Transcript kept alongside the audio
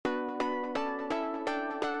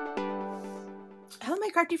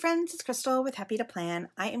crafty friends, it's Crystal with Happy to Plan.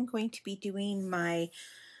 I am going to be doing my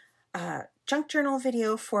junk journal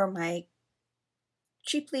video for my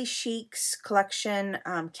Cheaply Chic's collection,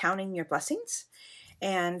 Counting Your Blessings.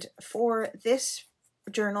 And for this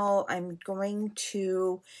journal, I'm going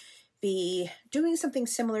to be doing something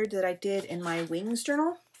similar that I did in my Wings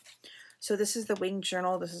journal. So this is the Wings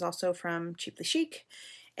journal. This is also from Cheaply Chic.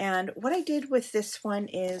 And what I did with this one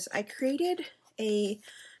is I created a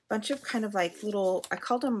bunch of kind of like little, I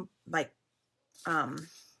called them like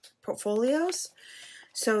portfolios.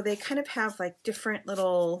 So they kind of have like different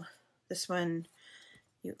little, this one,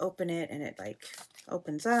 you open it and it like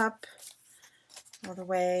opens up all the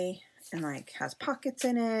way and like has pockets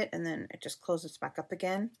in it, and then it just closes back up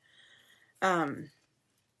again. And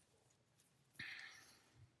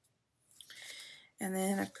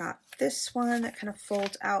then I've got this one that kind of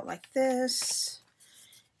folds out like this.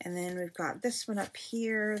 And then we've got this one up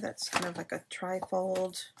here that's kind of like a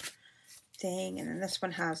trifold thing. And then this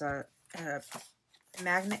one has a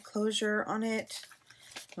magnet closure on it.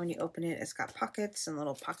 When you open it, it's got pockets and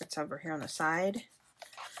little pockets over here on the side.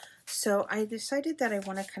 So I decided that I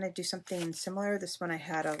want to kind of do something similar. This one I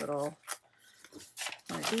had a little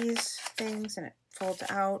one of these things and it folds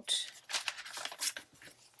out.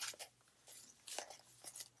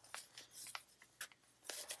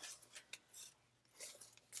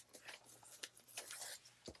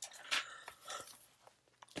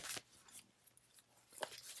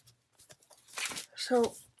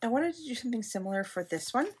 So I wanted to do something similar for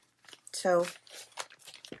this one. So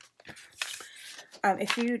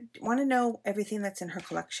if you want to know everything that's in her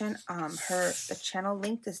collection, the channel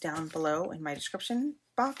link is down below in my description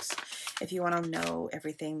box if you want to know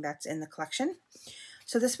everything that's in the collection.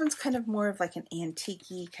 So this one's kind of more of like an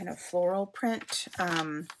antique-y kind of floral print.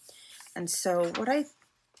 And so what I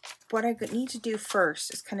need to do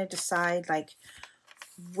first is kind of decide like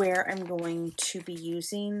where I'm going to be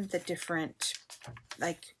using the different,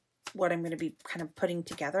 like what I'm going to be kind of putting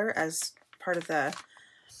together as part of the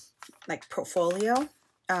like portfolio.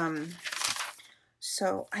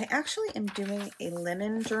 So I actually am doing a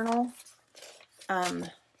linen journal.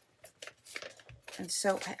 And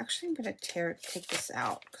so I actually am going to take this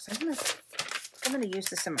out because I'm going to use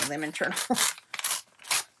this in my linen journal. So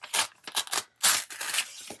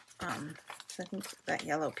I think that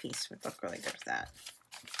yellow piece would look really good with that.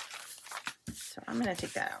 So I'm going to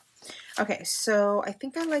take that out. Okay, so I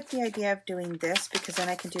think I like the idea of doing this because then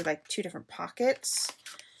I can do like two different pockets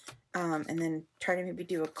and then try to maybe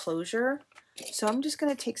do a closure. So I'm just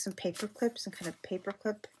going to take some paper clips and kind of paper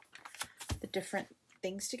clip the different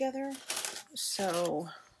things together. So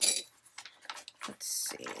let's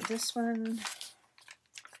see, this one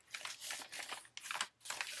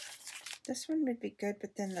would be good,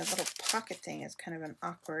 but then the little pocket thing is kind of an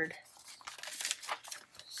awkward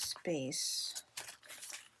space.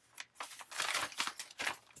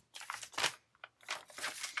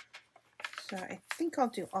 So I think I'll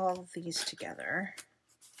do all of these together.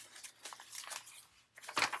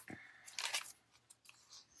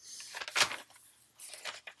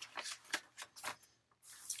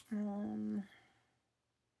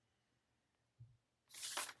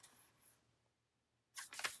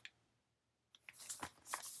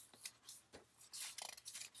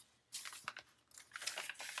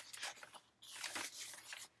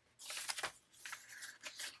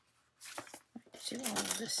 Do all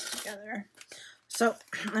of this together. So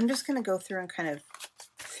I'm just going to go through and kind of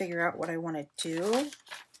figure out what I want to do.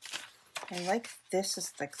 I like this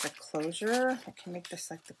as like the closure. I can make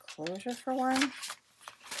this like the closure for one.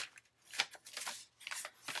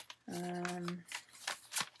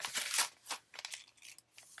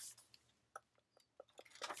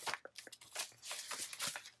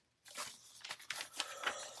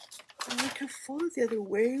 I can fold it the other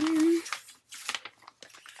way, maybe.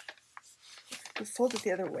 Fold it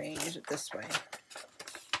the other way and use it this way.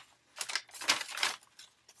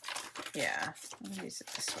 Yeah, I'm going to use it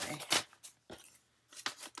this way.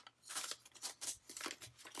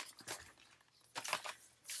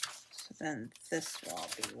 So then this will all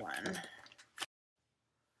be one.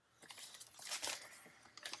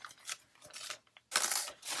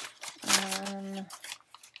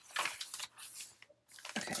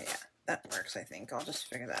 Okay, yeah, that works, I think. I'll just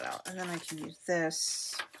figure that out. And then I can use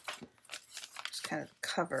this kind of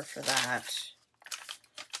cover for that.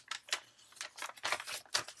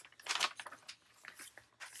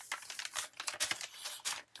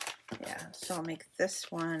 Yeah, so I'll make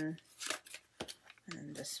this one and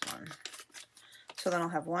then this one. So then I'll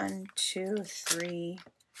have 1, 2, 3,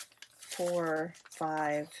 4,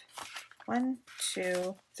 5. 1,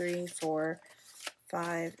 2, 3, 4,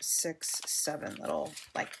 5, 6, 7 little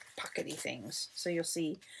like pockety things. So you'll see,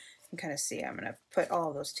 you can kind of see, I'm going to put all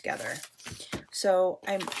of those together. So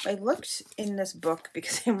I looked in this book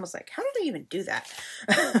because I was like, how did I even do that?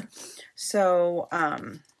 So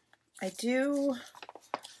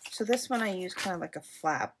so this one I use kind of like a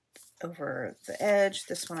flap over the edge.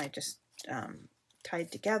 This one I just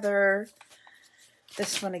tied together.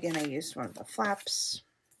 This one again I used one of the flaps.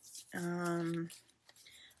 Then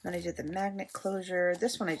I did the magnet closure.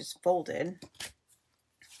 This one I just folded.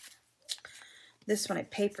 This one I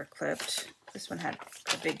paper clipped. This one had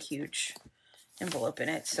a big huge envelope in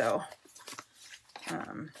it, so I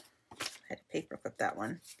had to paper clip that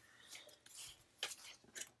one.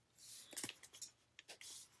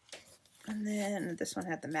 And then this one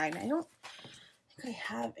had the magnet. I don't think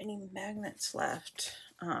I have any magnets left.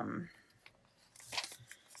 And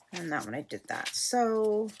that one I did that.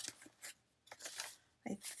 So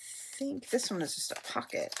I think this one is just a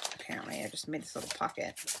pocket. Apparently I just made this little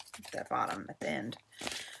pocket at the bottom at the end.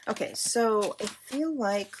 Okay, so I feel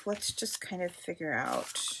like let's just kind of figure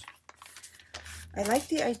out. I like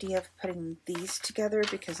the idea of putting these together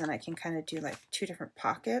because then I can kind of do like 2 different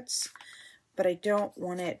pockets, but I don't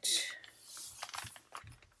want it,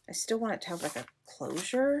 I still want it to have like a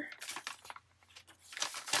closure.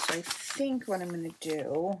 So I think what I'm going to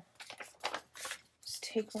do is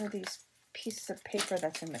take one of these pieces of paper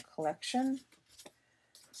that's in the collection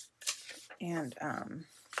and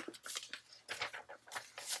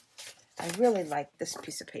I really like this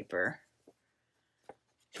piece of paper,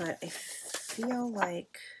 but I feel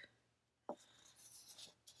like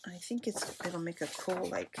I think it'll make a cool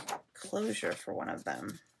like closure for one of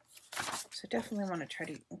them. So definitely want to try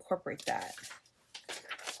to incorporate that.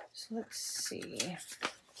 So let's see.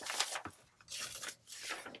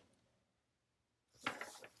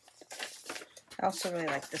 I also really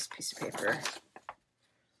like this piece of paper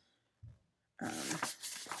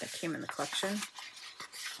that came in the collection.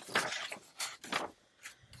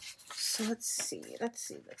 So let's see.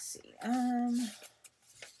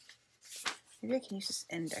 Maybe I can use this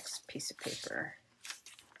index piece of paper.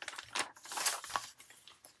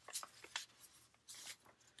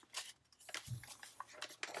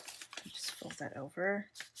 Just fold that over.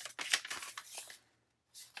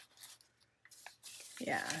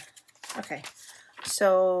 Yeah. Okay.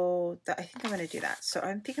 So I think I'm going to do that. So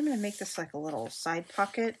I think I'm going to make this like a little side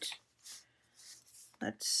pocket.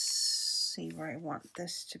 Let's see where I want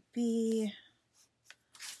this to be.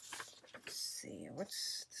 Let's see,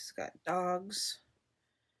 what's this got? Dogs.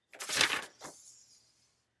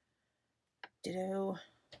 Ditto.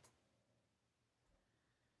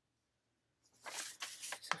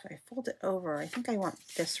 So if I fold it over, I think I want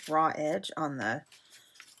this raw edge on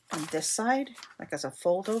this side, like as a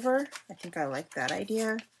fold over. I think I like that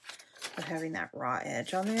idea of having that raw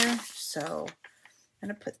edge on there. So I'm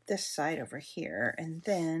going to put this side over here and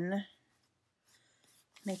then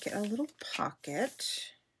make it a little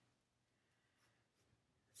pocket.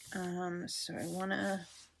 So I want to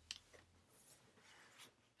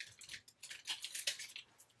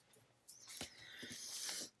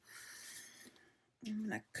I'm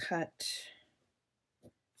going to cut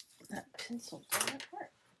that pencil down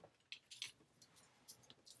apart.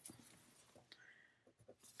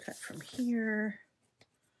 Cut from here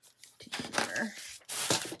to here.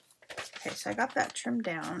 Okay, so I got that trimmed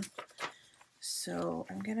down. So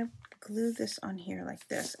I'm going to glue this on here like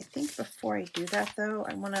this. I think before I do that though,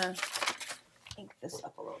 I want to ink this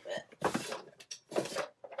up a little bit.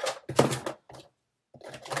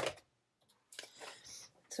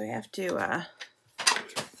 So I have to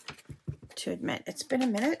admit, it's been a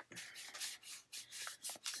minute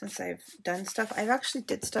since I've done stuff. I've actually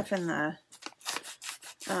did stuff in the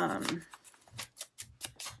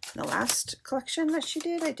last collection that she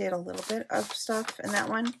did. I did a little bit of stuff in that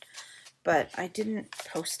one, but I didn't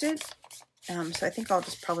post it. So I think I'll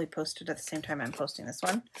just probably post it at the same time I'm posting this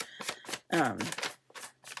one. I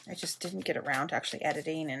just didn't get around to actually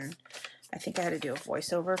editing, and I think I had to do a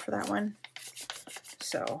voiceover for that one.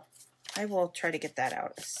 So I will try to get that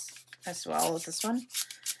out as well as this one.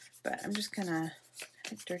 But I'm just gonna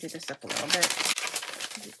dirty this up a little bit.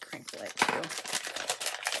 Maybe crinkle it too.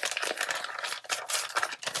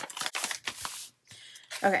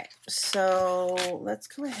 Okay, so let's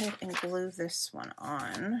go ahead and glue this one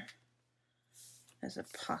on as a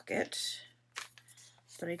pocket.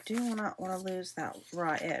 But I do not want to lose that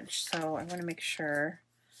raw edge, so I want to make sure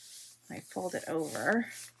I fold it over.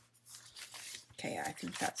 Okay, yeah, I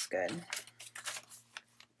think that's good.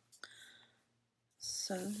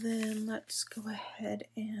 So then let's go ahead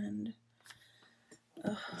and,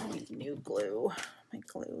 I need new glue. My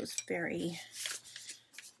glue is very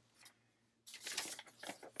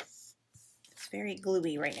very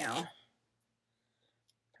gluey right now.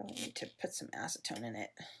 Probably need to put some acetone in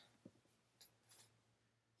it.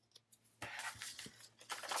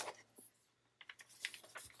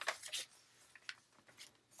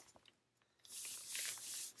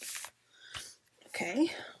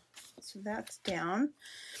 Okay, so that's down.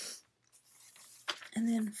 And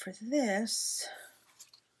then for this,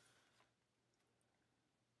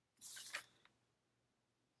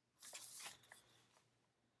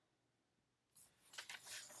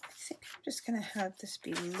 I think I'm just going to have this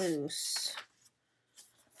be loose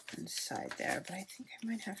inside there, but I think I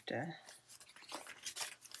might have to.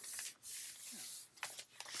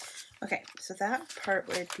 Okay, so that part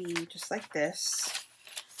would be just like this.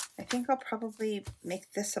 I think I'll probably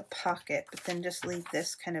make this a pocket, but then just leave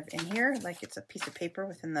this kind of in here like it's a piece of paper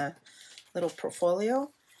within the little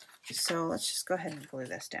portfolio. So let's just go ahead and glue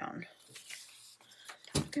this down.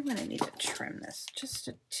 I think I'm going to need to trim this just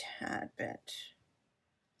a tad bit.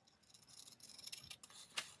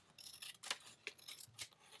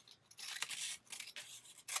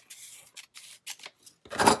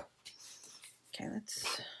 Okay,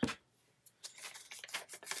 let's...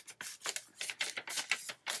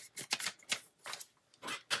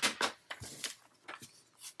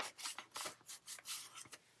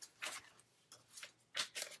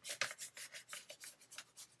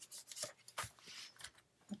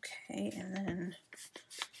 Okay, and then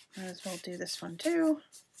might as well do this one too.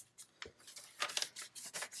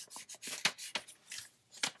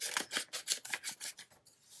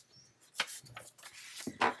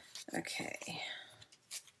 Okay,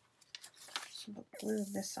 so we'll glue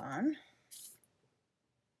this on.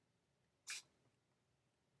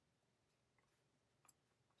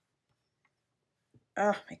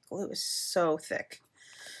 Oh, my glue is so thick.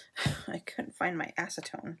 I couldn't find my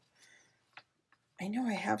acetone. I know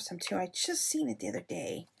I have some too. I just seen it the other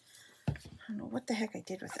day. I don't know what the heck I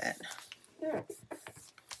did with it. Yeah.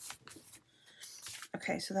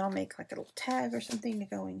 Okay, so then I'll make like a little tag or something to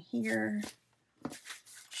go in here.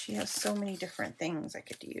 She has so many different things I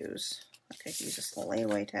could use. I could use this little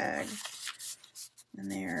layaway tag in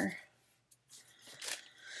there.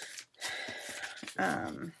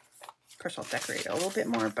 Of course, I'll decorate it a little bit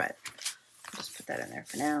more, but I'll just put that in there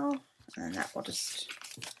for now. And then that will just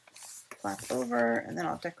flap over, and then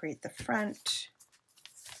I'll decorate the front.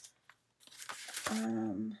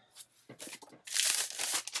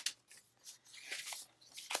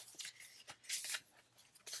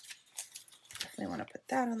 Definitely want to put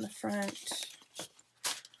that on the front.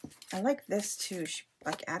 I like this too. She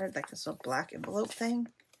like added like this little black envelope thing.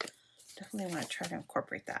 Definitely want to try to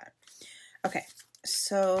incorporate that. Okay,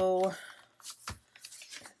 so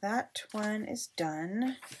that one is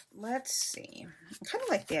done. Let's see. I kind of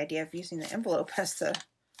like the idea of using the envelope as the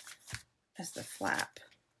flap.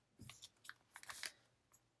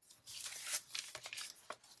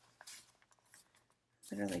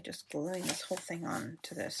 Literally just gluing this whole thing on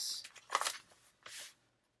to this.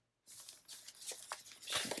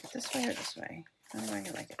 Should I do it this way or this way? I don't know why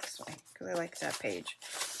I like it this way because I like that page.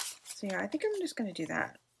 So yeah, I think I'm just going to do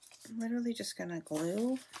that. I'm literally just going to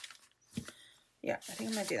glue. Yeah, I think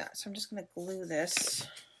I'm going to do that. So I'm just going to glue this.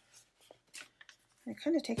 It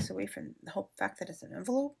kind of takes away from the whole fact that it's an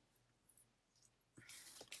envelope.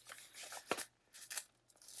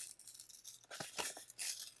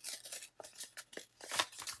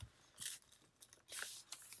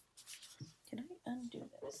 Can I undo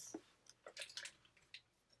this?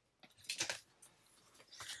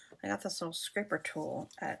 I got this little scraper tool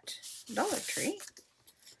at Dollar Tree.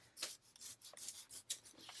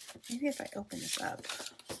 Maybe if I open this up.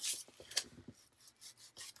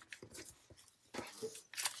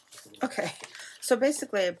 Okay, so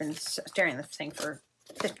basically I've been staring at this thing for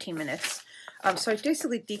 15 minutes. So I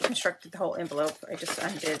basically deconstructed the whole envelope. I just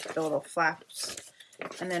undid the little flaps.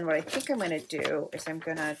 And then what I think I'm going to do is I'm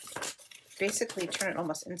going to basically turn it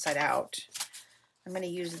almost inside out. I'm going to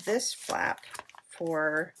use this flap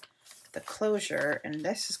for the closure, and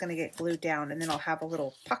this is going to get glued down, and then I'll have a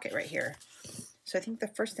little pocket right here. So I think the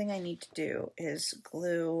first thing I need to do is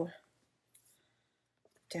glue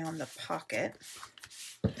down the pocket.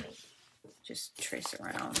 Just trace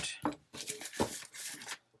around.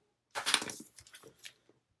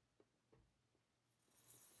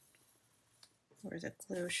 Where the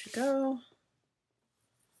glue should go.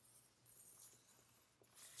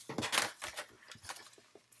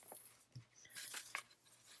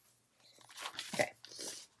 Okay.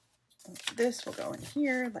 This will go in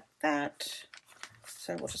here like that.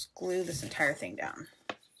 So we'll just glue this entire thing down.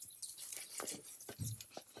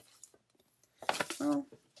 Well,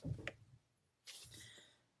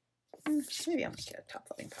 maybe I'll make it a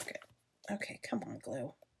top-loading pocket. Okay, come on,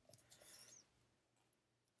 glue.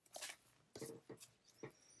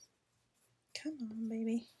 Come on,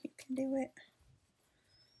 baby. You can do it.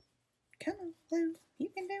 Come on, glue. You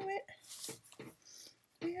can do it.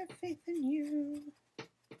 We have faith in you.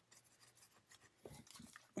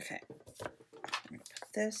 Okay. I'm going to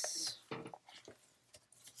put this.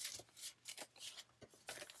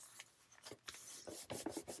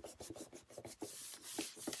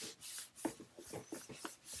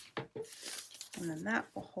 And then that,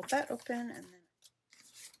 we'll hold that open, and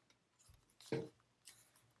then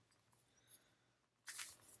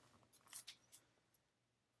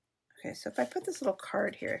okay, so if I put this little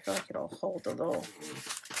card here, I feel like it'll hold the little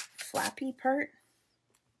flappy part.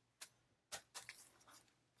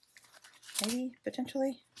 Maybe,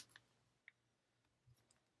 potentially.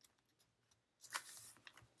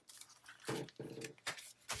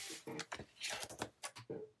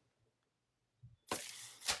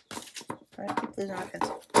 Sorry, I keep losing my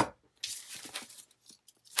pencil.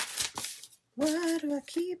 What do I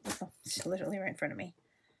keep? Oh, it's literally right in front of me.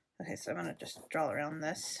 Okay, so I'm going to just draw around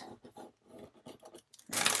this.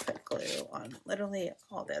 And put glue on literally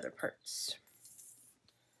all the other parts.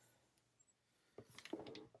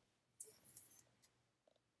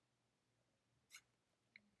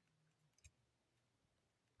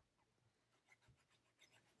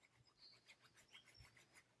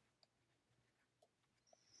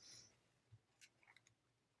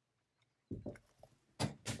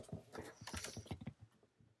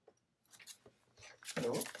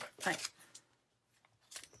 Hello. Hi.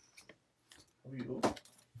 How are you?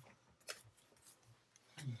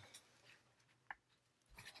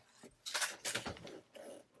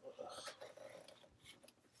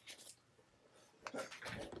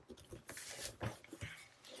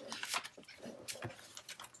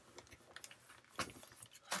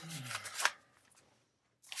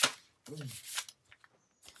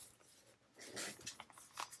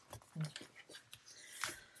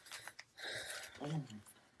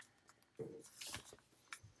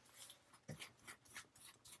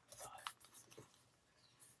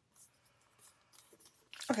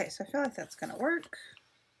 Okay, so I feel like that's going to work.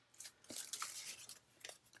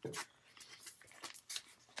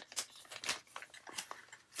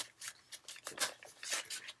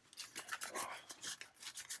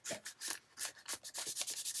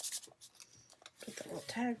 Put that little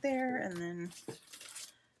tag there, and then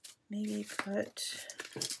maybe put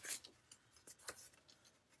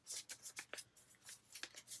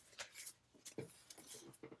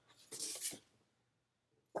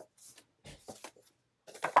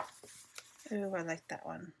ooh, I like that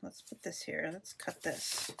one. Let's put this here. Let's cut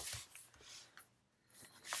this.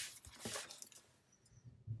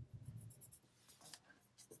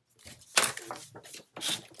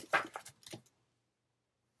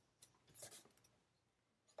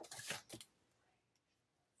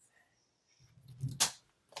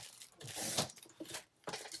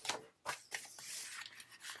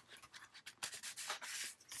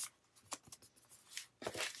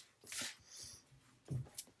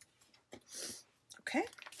 Okay,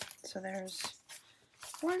 so there's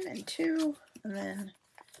 1 and 2, and then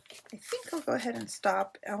I think I'll go ahead and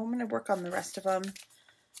stop. I'm going to work on the rest of them,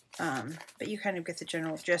 but you kind of get the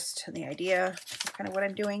general gist and the idea of kind of what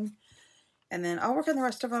I'm doing. And then I'll work on the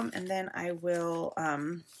rest of them, and then I will,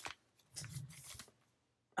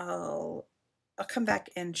 I'll come back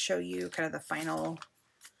and show you kind of the final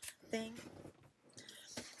thing.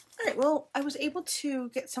 All right, well, I was able to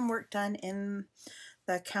get some work done in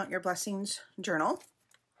the Count Your Blessings journal.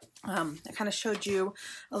 I kind of showed you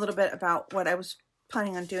a little bit about what I was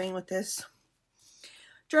planning on doing with this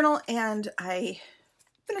journal, and I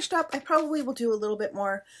finished up. I probably will do a little bit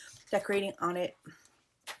more decorating on it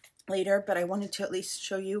later, but I wanted to at least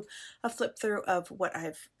show you a flip through of what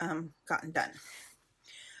I've gotten done.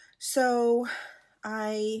 So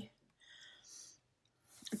I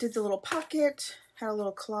did the little pocket, had a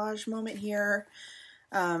little collage moment here.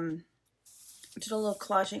 Did a little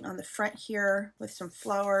collaging on the front here with some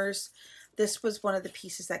flowers. This was one of the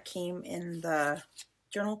pieces that came in the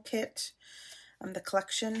journal kit, the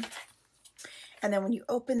collection. And then when you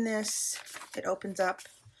open this, it opens up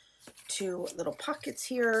to little pockets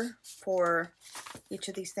here for each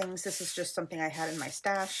of these things. This is just something I had in my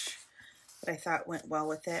stash that I thought went well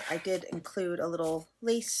with it. I did include a little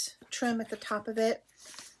lace trim at the top of it,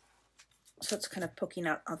 so it's kind of poking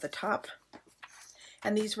out of the top.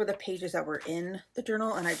 And these were the pages that were in the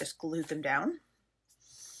journal, and I just glued them down.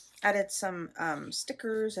 Added some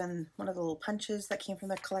stickers and one of the little punches that came from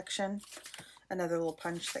the collection. Another little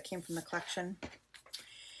punch that came from the collection.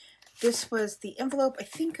 This was the envelope. I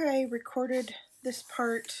think I recorded this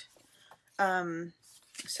part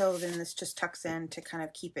So then this just tucks in to kind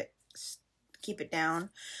of keep it down.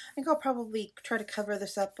 I think I'll probably try to cover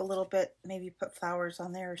this up a little bit, maybe put flowers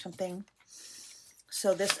on there or something.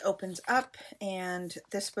 So this opens up, and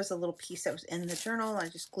this was a little piece that was in the journal. I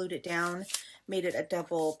just glued it down, made it a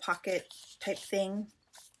double pocket type thing.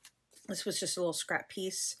 This was just a little scrap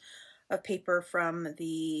piece of paper from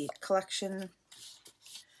the collection.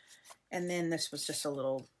 And then this was just a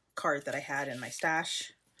little card that I had in my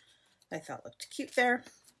stash I thought looked cute there.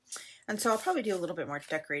 And so I'll probably do a little bit more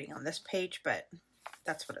decorating on this page, but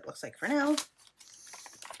that's what it looks like for now.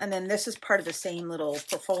 And then this is part of the same little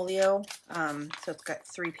portfolio. So it's got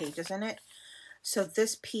 3 pages in it. So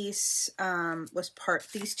this piece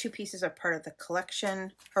these 2 pieces are part of the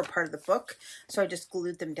collection, or part of the book. So I just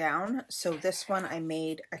glued them down. So this one I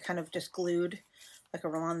kind of just glued like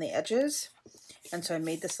around the edges. And so I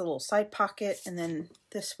made this little side pocket. And then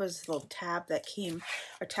this was the little tag that came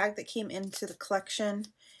into the collection.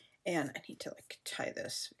 And I need to like tie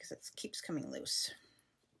this because it keeps coming loose.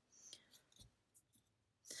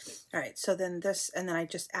 All right, so then and then I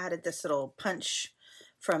just added this little punch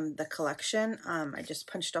from the collection. I just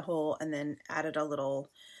punched a hole and then added a little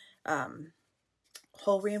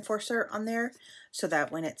hole reinforcer on there so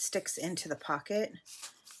that when it sticks into the pocket,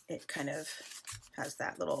 it kind of has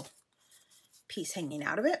that little piece hanging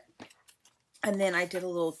out of it. And then I did a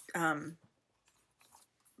little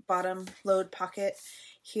bottom load pocket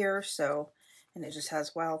here, and it just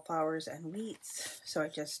has wildflowers and wheats. So I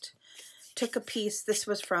just took a piece. This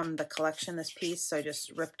was from the collection, this piece, so I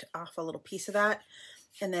just ripped off a little piece of that.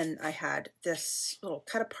 And then I had this little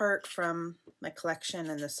cut apart from my collection,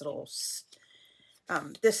 and this little,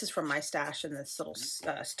 this is from my stash, and this little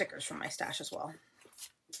stickers from my stash as well.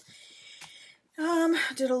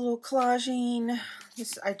 Did a little collaging.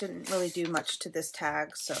 I didn't really do much to this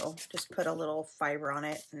tag, so just put a little fiber on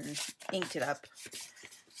it and inked it up.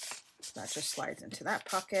 That just slides into that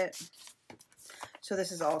pocket. So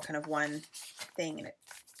this is all kind of one thing, and it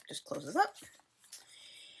just closes up.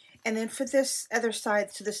 And then for this other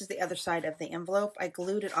side, so this is the other side of the envelope, I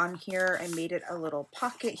glued it on here. I made it a little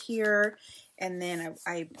pocket here. And then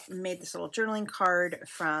I made this little journaling card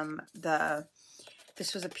from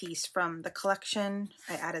this was a piece from the collection.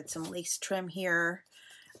 I added some lace trim here,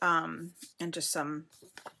 and just a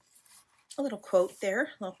little quote there,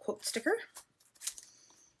 a little quote sticker.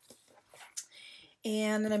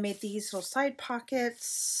 And then I made these little side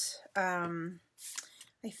pockets. I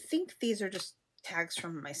think these are just tags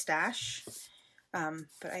from my stash,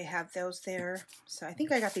 but I have those there. So I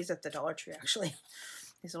think I got these at the Dollar Tree, actually,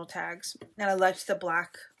 these little tags. And I liked the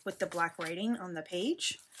black with the black writing on the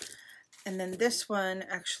page. And then this one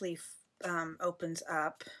actually opens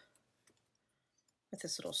up with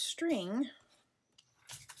this little string.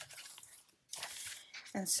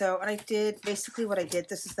 And so basically what I did,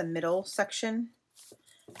 this is the middle section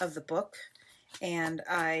of the book, and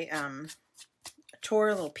I tore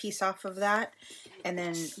a little piece off of that and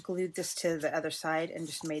then glued this to the other side and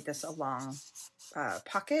just made this a long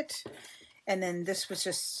pocket. And then this was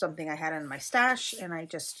just something I had in my stash, and I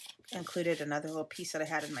just included another little piece that I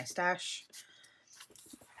had in my stash.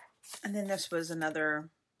 And then this was another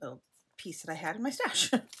little piece that I had in my stash.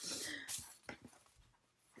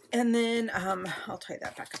 And then I'll tie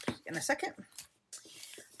that back up in a second.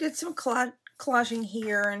 Did some collaging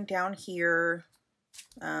here and down here.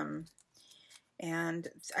 And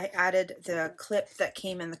I added the clip that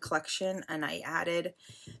came in the collection, and I added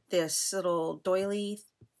this little doily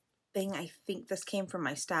thing. I think this came from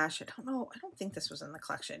my stash. I don't know. I don't think this was in the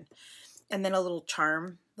collection. And then a little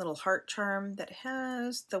charm, little heart charm that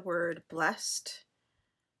has the word blessed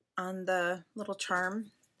on the little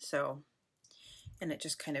charm. So, and it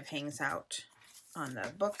just kind of hangs out on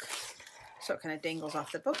the book. So it kind of dangles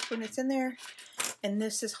off the book when it's in there. And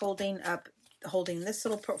this is holding this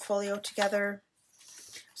little portfolio together.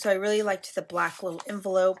 So I really liked the black little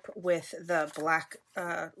envelope with the black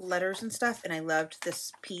letters and stuff. And I loved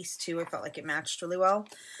this piece too. I felt like it matched really well.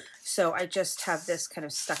 So I just have this kind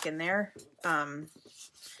of stuck in there.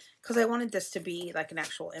 Because I wanted this to be like an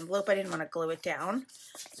actual envelope. I didn't want to glue it down.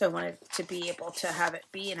 So I wanted to be able to have it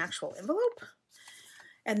be an actual envelope.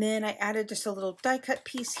 And then I added just a little die cut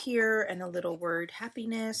piece here and a little word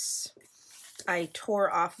happiness. I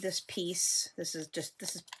tore off this piece. This is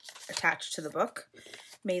attached to the book.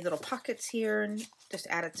 Made little pockets here and just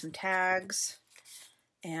added some tags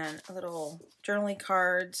and a little journaling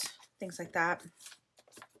cards, things like that.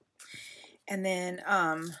 And then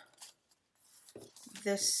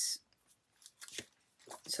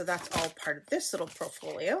so that's all part of this little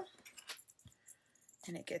portfolio.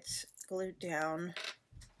 And it gets glued down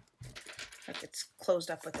like it's closed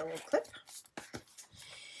up with a little clip.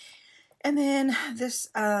 And then this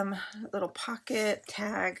little pocket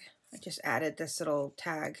tag, I just added this little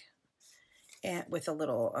tag and with a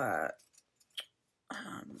little,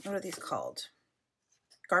 what are these called?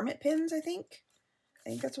 Garment pins, I think. I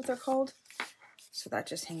think that's what they're called. So that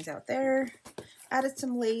just hangs out there. Added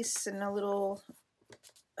some lace and a little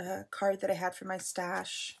card that I had for my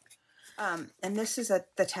stash. And this is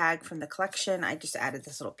the tag from the collection. I just added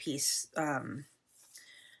this little piece,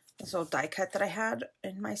 this little die cut that I had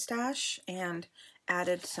in my stash, and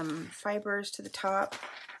added some fibers to the top.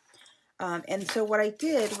 And so what I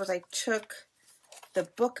did was I took the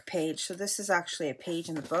book page. So this is actually a page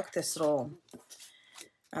in the book. This little,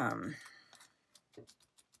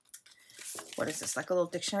 what is this? Like a little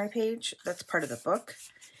dictionary page. That's part of the book.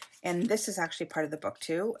 And this is actually part of the book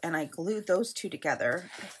too. And I glued those two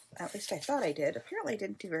together. At least I thought I did. Apparently I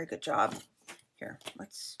didn't do a very good job. Here,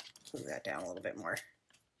 let's glue that down a little bit more.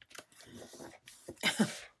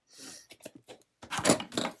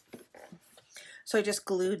 So I just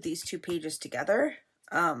glued these two pages together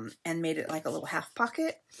and made it like a little half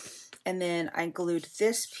pocket. And then I glued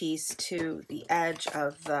this piece to the edge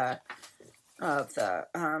of the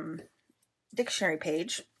dictionary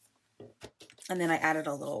page. And then I added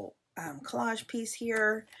a little collage piece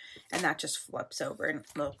here, and that just flips over and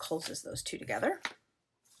closes those two together.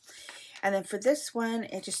 And then for this one,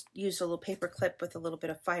 I just used a little paper clip with a little bit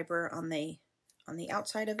of fiber on the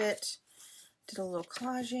outside of it. Did a little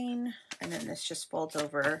collaging, and then this just folds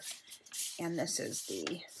over, and this is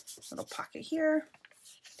the little pocket here,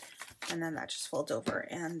 and then that just folds over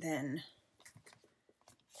and then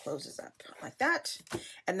closes up like that.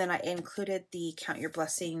 And then I included the Count Your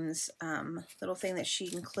Blessings little thing that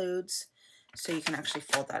she includes, so you can actually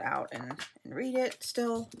fold that out and read it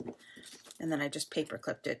still. And then I just paper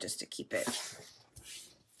clipped it just to keep it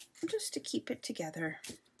together.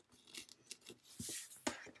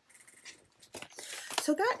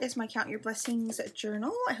 So that is my Count Your Blessings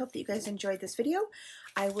journal. I hope that you guys enjoyed this video.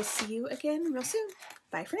 I will see you again real soon.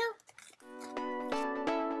 Bye for now.